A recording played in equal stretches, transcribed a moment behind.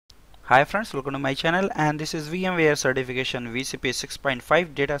Hi friends, welcome to my channel, and this is VMware certification VCP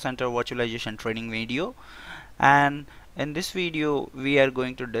 6.5 data center virtualization training video. And in this video we are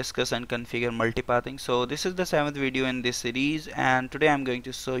going to discuss and configure multipathing. So this is the 7th video in this series, and today I'm going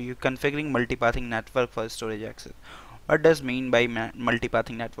to show you configuring multipathing network for storage access. What does mean by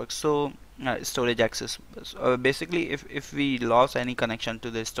multipathing network? So storage access, basically if we lost any connection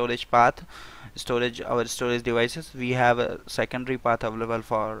to the storage path, our storage devices, we have a secondary path available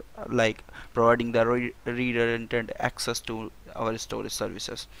for like providing the redundant access to our storage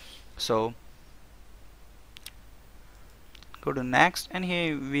services. So go to next, and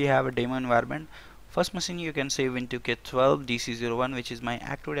here we have a demo environment. First machine, you can say Win2K12 DC01, which is my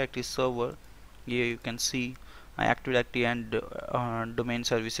Active Directory server. Here you can see my Active Directory and domain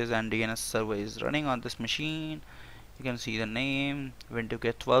services and DNS server is running on this machine. You can see the name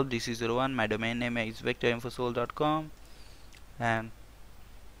Win2K12 DC01. My domain name is victorinfosol.com, and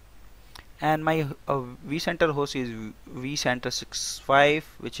my vCenter host is vCenter 6.5,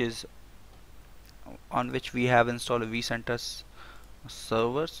 which is on which we have installed a vCenter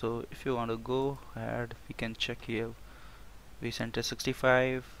server. So if you want to go ahead, we can check here vCenter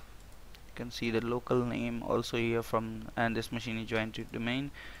 65. You can see the local name also here from, and this machine is joined to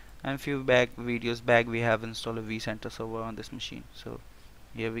domain. And few videos back we have installed a vCenter server on this machine. So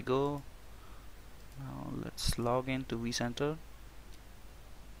here we go. Now let's log into vCenter.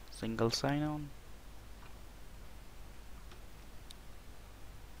 Single sign on.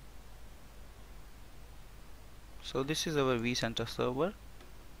 So this is our vCenter server,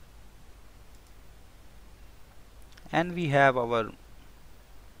 and we have our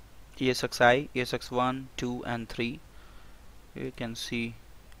ESXi, ESX1, 2 and 3. You can see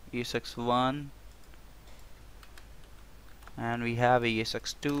ESX1, and we have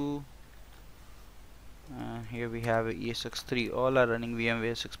ESX2, and here we have ESX3. All are running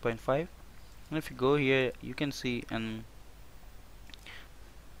VMware 6.5. and if you go here, you can see in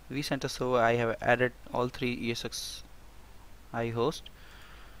vCenter server I have added all 3 ESXi host.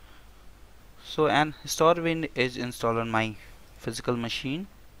 So, and StarWind is installed on my physical machine.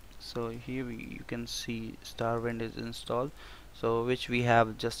 So here you can see StarWind is installed, so which we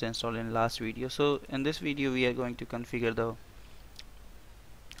have just installed in last video. So in this video we are going to configure the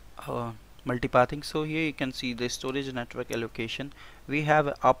multipathing. So here you can see the storage network allocation. We have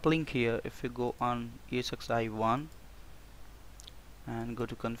an uplink here. If you go on ESXi1 and go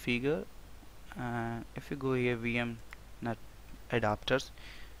to configure, and if you go here VM net adapters,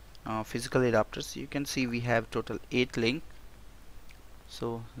 physical adapters, you can see we have total 8 link.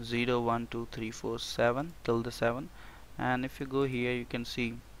 So 0 1 2 3 4 7 till the 7, and if you go here you can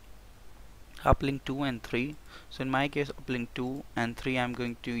see uplink 2 and 3. So in my case uplink 2 and 3 I'm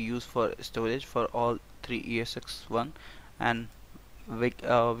going to use for storage for all 3 ESX1, and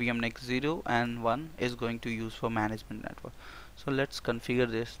VMNIC 0 and 1 is going to use for management network. So let's configure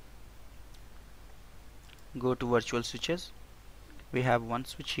this. Go to virtual switches. We have one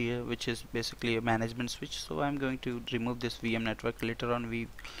switch here which is basically a management switch, so I'm going to remove this VM network. Later on we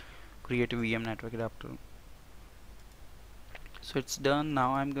create a VM network adapter. So it's done.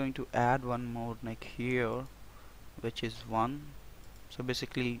 Now I'm going to add one more NIC here, which is 1. So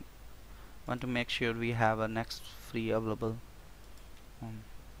basically want to make sure we have a next free available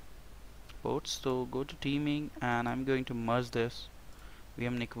ports. So go to teaming, and I'm going to merge this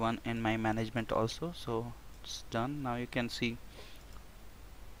VMNIC 1 in my management also. So it's done. Now you can see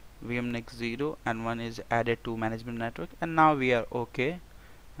VMNIC 0 and 1 is added to management network, and now we are okay.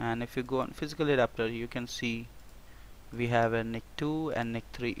 And if you go on physical adapter, you can see we have a NIC 2 and NIC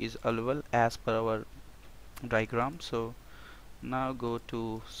 3 is available as per our diagram. So now go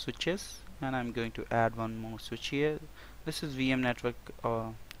to switches, and I'm going to add one more switch here. This is VM network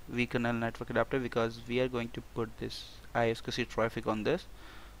vKernel network adapter, because we are going to put this ISKC traffic on this.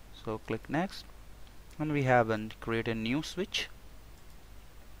 So click next, and we have create a new switch,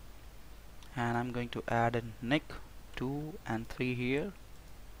 and I'm going to add a NIC 2 and 3 here,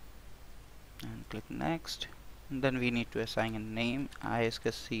 and click next. And then we need to assign a name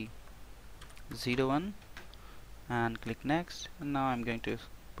ISKC 01, and click next. And now I'm going to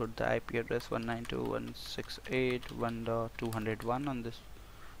put the IP address 192.168.1.201 on this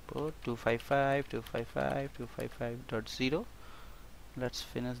port, 255.255.255.0. Let's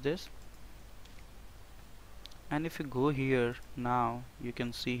finish this. And if you go here, now you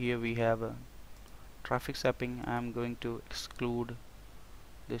can see here we have a traffic sampling. I'm going to exclude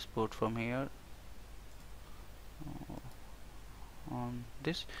this port from here on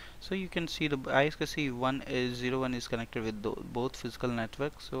this. So you can see the ISKC 01 is connected with both physical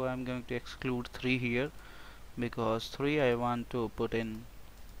networks. So I'm going to exclude 3 here, because 3 I want to put in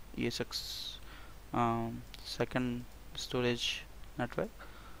ESX second storage network.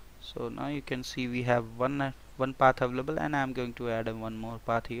 So now you can see we have one path available, and I'm going to add one more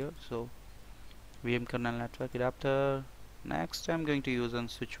path here. So VM kernel network adapter. Next I'm going to use on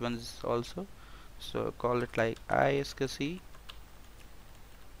switch ones also, so call it like ISKC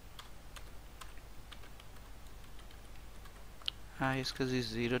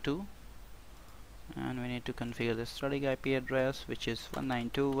ISKC02, and we need to configure the static IP address, which is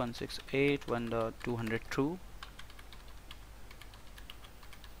 192.168.1.202.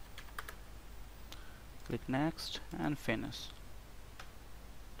 Click next and finish.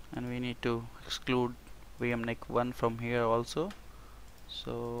 And we need to exclude VMNIC1 from here also,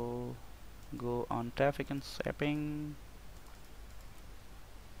 so go on traffic and stepping,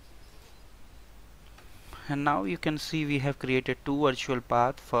 and now you can see we have created two virtual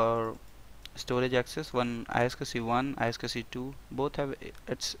paths for storage access. One ISKC1, ISKC2, both have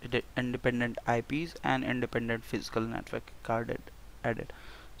its independent IPs and independent physical network card added.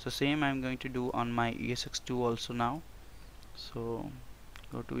 So same I'm going to do on my ESX2 also now. So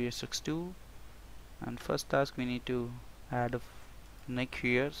go to ESX2, and first task we need to add a NIC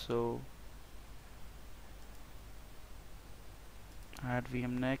here, so add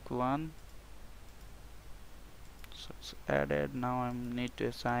VMNIC1. So it's added. Now I need to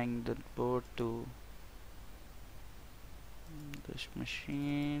assign the port to this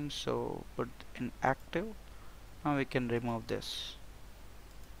machine, so put in active. Now we can remove this.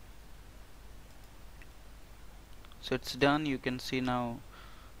 So it's done. You can see now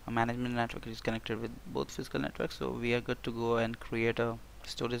a management network is connected with both physical networks, so we are good to go and create a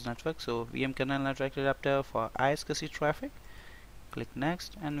storage network. So VM kernel network adapter for ISKC traffic. Click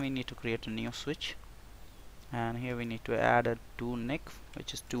next, and we need to create a new switch, and here we need to add a 2 NIC,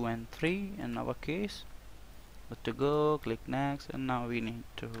 which is 2 and 3 in our case. Good to go. Click next, and now we need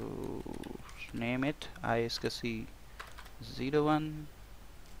to name it ISKC01.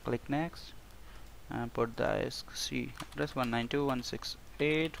 Click next and put the ISKC address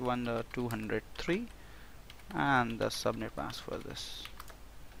 192.168.1.203 and the subnet mask for this.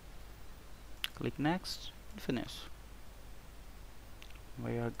 Click next and finish.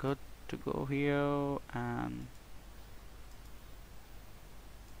 We are good to go here, and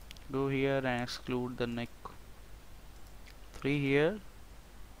go here and exclude the NIC 3 here,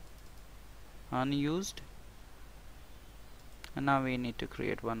 unused, and now we need to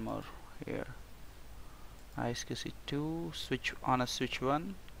create one more here, ISKC2 switch on a switch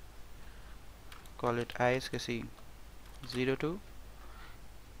 1, call it ISKC02.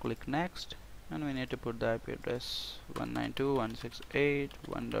 Click next, and we need to put the IP address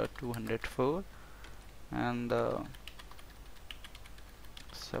 192.168.1.204 and the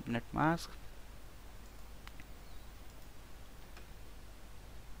subnet mask.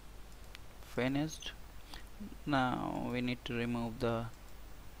 Finished. Now we need to remove the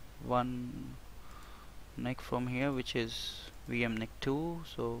one NIC from here, which is VMNIC2,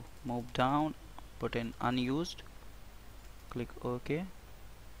 so move down, put in unused, click OK.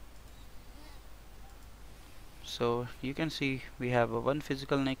 So you can see we have a one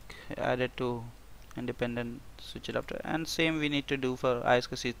physical NIC added to independent switch adapter, and same we need to do for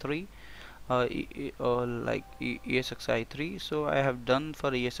ISKC3 like ESXi3. So I have done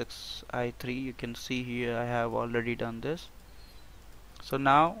for ESXi3. You can see here I have already done this. So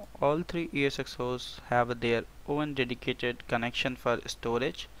now all three ESX hosts have their own dedicated connection for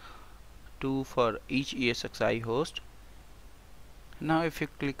storage, two for each ESXi host. Now if you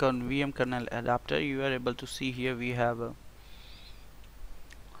click on VM kernel adapter, you are able to see here we have a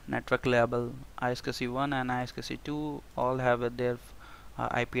network label ISKC1 and ISKC2 all have their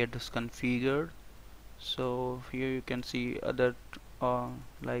IP address configured. So here you can see other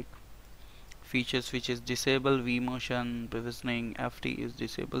like features which is disable vmotion provisioning, FT is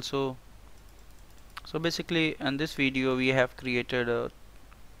disabled. So basically in this video we have created a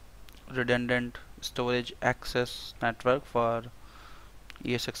redundant storage access network for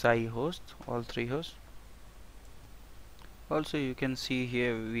ESXi hosts, all three hosts. Also you can see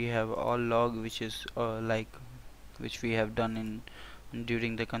here we have all log, which is which we have done in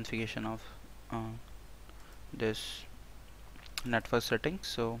during the configuration of this network settings.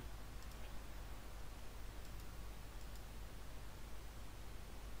 So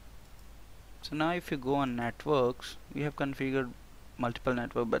now if you go on networks, we have configured multiple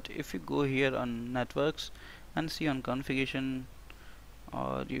network, but if you go here on networks and see on configuration,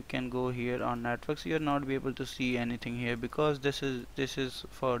 or you can go here on networks, you are not be able to see anything here, because this is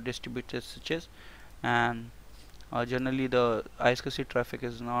for distributed switches, and generally the ISKC traffic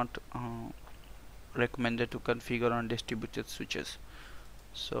is not recommended to configure on distributed switches.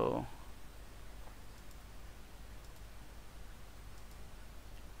 So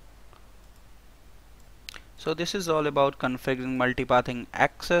this is all about configuring multipathing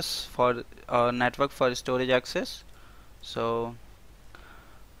access for network for storage access. So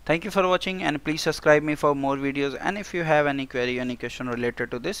thank you for watching, and please subscribe me for more videos, and if you have any query, any question related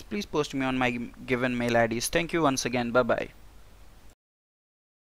to this, please post me on my given mail IDs. Thank you once again. Bye bye.